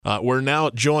We're now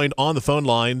joined on the phone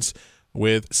lines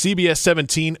with CBS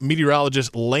 17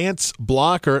 meteorologist Lance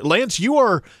Blocker. Lance, you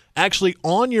are actually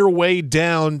on your way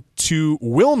down to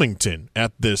Wilmington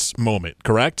at this moment,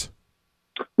 correct?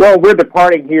 Well, we're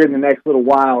departing here in the next little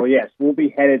while. Yes, we'll be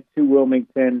headed to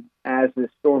Wilmington as the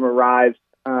storm arrives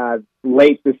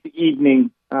late this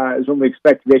evening. Is when we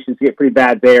expect conditions to get pretty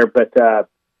bad there. But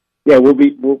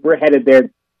we're headed there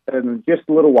in just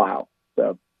a little while.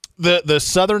 So the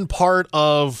southern part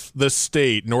of the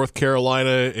state, North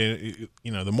Carolina,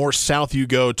 the more south you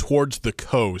go towards the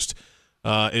coast,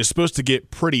 is supposed to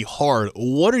get pretty hard.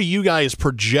 What are you guys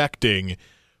projecting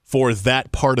for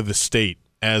that part of the state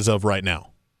as of right now?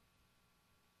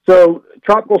 So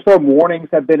tropical storm warnings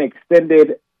have been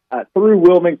extended through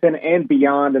Wilmington and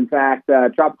beyond. In fact,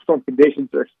 tropical storm conditions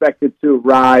are expected to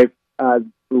arrive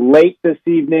late this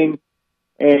evening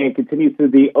and continue through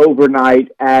the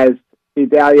overnight as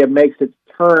Idalia makes its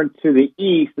turn to the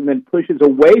east and then pushes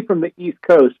away from the east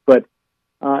coast. But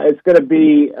it's going to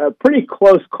be a pretty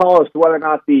close call as to whether or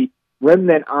not the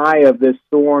remnant eye of this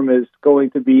storm is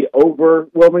going to be over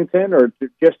Wilmington or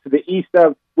just to the east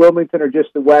of Wilmington or just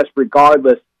the west.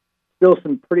 Regardless, still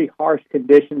some pretty harsh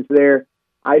conditions there.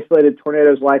 Isolated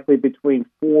tornadoes likely between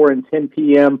 4 and 10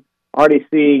 p.m. Already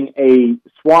seeing a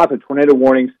swath of tornado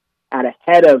warnings out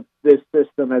ahead of this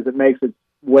system as it makes its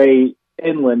way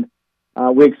inland.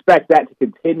 We expect that to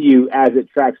continue as it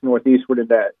tracks northeastward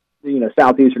into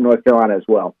southeastern North Carolina as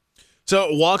well.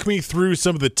 So walk me through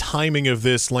some of the timing of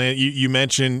this, Land. You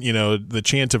mentioned, the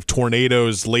chance of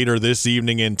tornadoes later this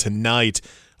evening and tonight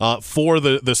for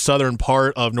the southern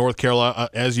part of North Carolina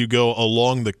as you go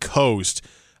along the coast.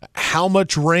 How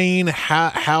much rain,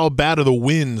 how bad are the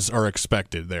winds are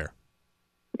expected there?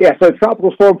 Yeah, so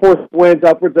tropical storm force winds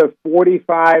upwards of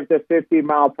 45 to 50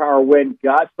 mile per hour wind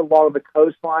gusts along the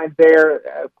coastline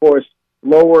there. Of course,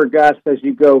 lower gusts as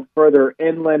you go further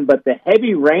inland, but the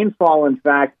heavy rainfall, in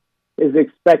fact, is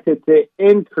expected to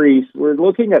increase. We're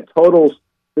looking at totals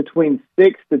between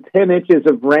 6 to 10 inches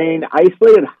of rain,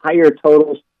 isolated higher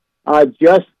totals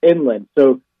just inland.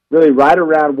 So really right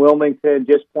around Wilmington,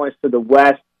 just points to the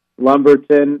west,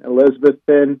 Lumberton,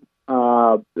 Elizabethton.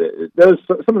 Some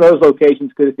of those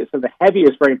locations could get some of the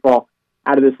heaviest rainfall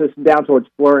out of the system down towards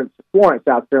Florence,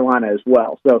 South Carolina as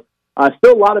well. So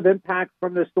still a lot of impact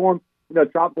from this storm.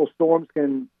 Tropical storms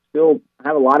can still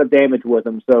have a lot of damage with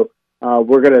them. So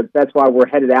that's why we're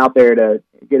headed out there to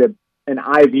get an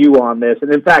eye view on this.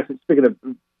 And in fact, speaking of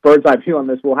bird's eye view on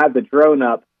this, we'll have the drone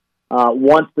up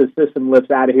once the system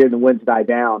lifts out of here and the winds die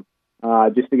down,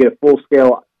 just to get a full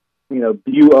scale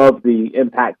view of the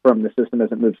impact from the system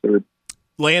as it moves through.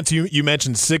 Lance, you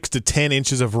mentioned 6 to 10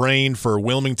 inches of rain for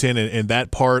Wilmington and that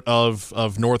part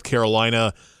of North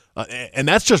Carolina, and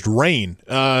that's just rain.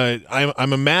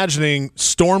 I'm imagining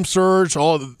storm surge.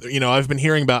 I've been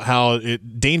hearing about how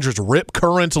dangerous rip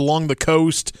currents along the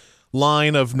coast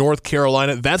line of North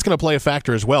Carolina. That's going to play a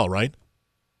factor as well, right?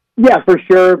 Yeah, for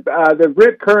sure. The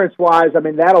rip currents wise,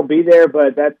 that'll be there,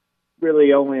 but that's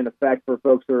really only in effect for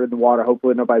folks who are in the water.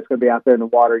 Hopefully nobody's going to be out there in the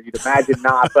water. You'd imagine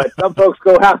not, but some folks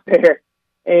go out there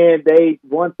and they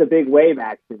want the big wave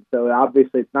action. So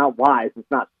obviously it's not wise.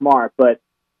 It's not smart, but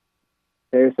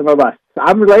there's some of us.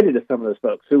 I'm related to some of those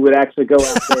folks who would actually go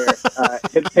out there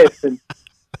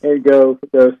and go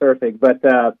surfing.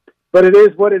 But it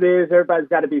is what it is. Everybody's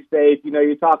got to be safe.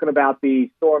 You're talking about the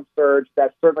storm surge.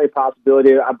 That's certainly a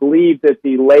possibility. I believe that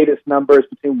the latest number is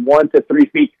between 1 to 3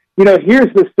 feet.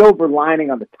 Here's the silver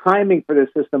lining on the timing for this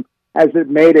system as it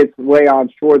made its way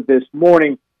onshore this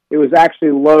morning. It was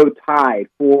actually low tide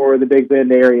for the Big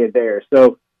Bend area there.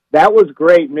 So that was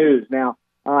great news. Now,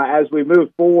 as we move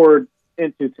forward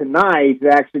into tonight,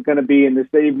 they're actually going to be in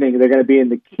this evening. They're going to be in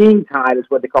the king tide is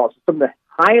what they call it. So some of the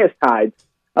highest tides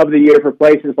of the year for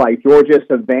places like Georgia,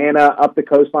 Savannah, up the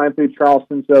coastline through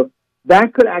Charleston. So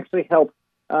that could actually help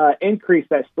increase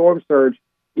that storm surge,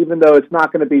 even though it's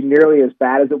not going to be nearly as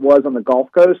bad as it was on the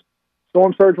Gulf Coast,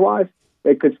 storm surge-wise.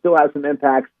 It could still have some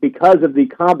impacts because of the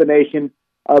combination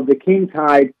of the king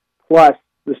tide plus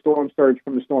the storm surge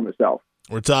from the storm itself.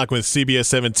 We're talking with CBS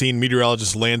 17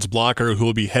 meteorologist Lance Blocker, who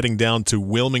will be heading down to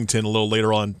Wilmington a little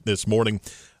later on this morning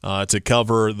to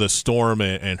cover the storm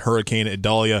and Hurricane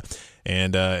Idalia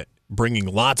and bringing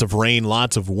lots of rain,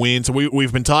 lots of wind. So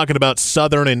we've been talking about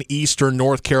southern and eastern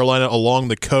North Carolina along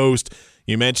the coast.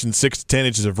 You mentioned 6 to 10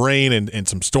 inches of rain and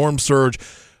some storm surge.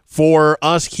 For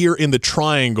us here in the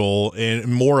Triangle and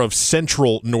more of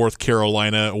central North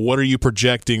Carolina, what are you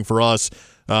projecting for us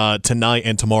tonight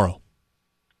and tomorrow?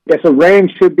 Yeah, so rain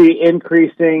should be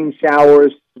increasing,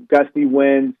 showers, gusty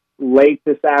winds late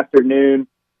this afternoon.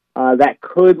 That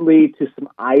could lead to some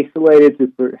isolated, to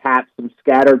perhaps some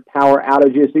scattered power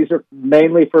outages. These are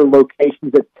mainly for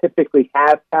locations that typically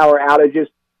have power outages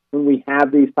when we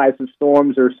have these types of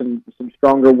storms or some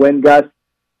stronger wind gusts.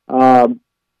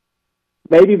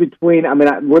 Maybe between,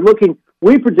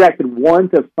 we projected 1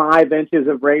 to 5 inches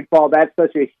of rainfall. That's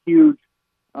such a huge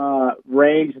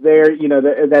range there.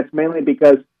 That's mainly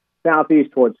because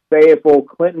southeast towards Fayetteville,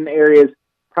 Clinton areas,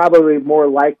 probably more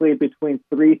likely between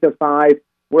 3 to 5,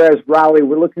 whereas Raleigh,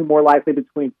 we're looking more likely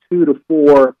between 2 to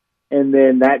 4, and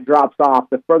then that drops off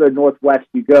the further northwest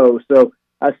you go. So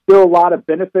still a lot of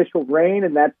beneficial rain,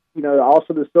 and that's,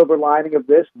 also the silver lining of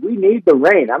this. We need the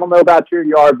rain. I don't know about your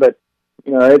yard, but,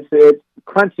 it's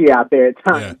crunchy out there at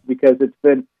times because it's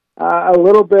been a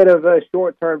little bit of a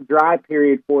short-term dry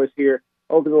period for us here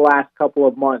over the last couple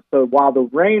of months. So while the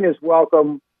rain is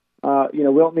welcome, we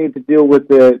don't need to deal with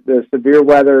the severe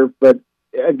weather, but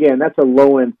again, that's a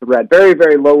low-end threat, very,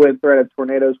 very low-end threat of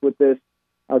tornadoes with this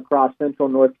across central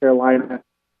North Carolina.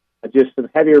 Just some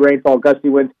heavier rainfall, gusty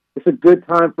winds. It's a good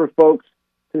time for folks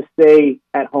to stay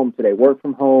at home today, work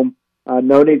from home.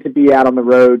 No need to be out on the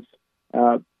roads,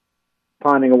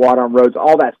 ponding of water on roads.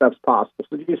 All that stuff's possible.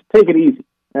 So just take it easy.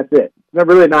 That's it. It's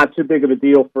really not too big of a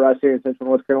deal for us here in central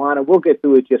North Carolina. We'll get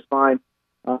through it just fine.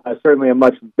 Certainly a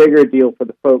much bigger deal for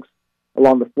the folks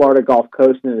along the Florida Gulf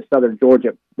Coast and into southern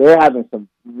Georgia. They're having some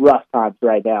rough times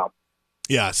right now.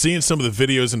 Yeah, seeing some of the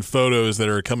videos and photos that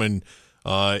are coming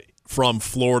from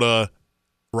Florida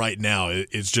right now,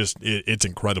 it's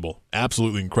incredible.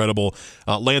 Absolutely incredible.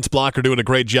 Lance Blocker doing a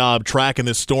great job tracking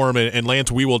this storm. And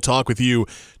Lance, we will talk with you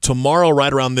tomorrow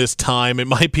right around this time. It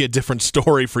might be a different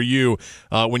story for you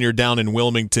when you're down in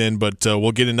Wilmington, but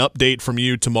we'll get an update from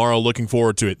you tomorrow. Looking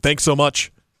forward to it. Thanks so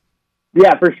much.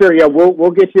 Yeah, for sure. Yeah,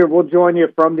 we'll get you. We'll join you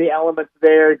from the elements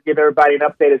there. Give everybody an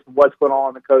update as to what's going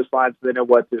on the coastline, so they know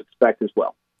what to expect as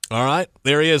well. All right,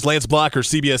 there he is, Lance Blocker,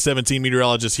 CBS 17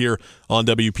 meteorologist here on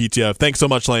WPTF. Thanks so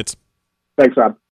much, Lance. Thanks, Rob.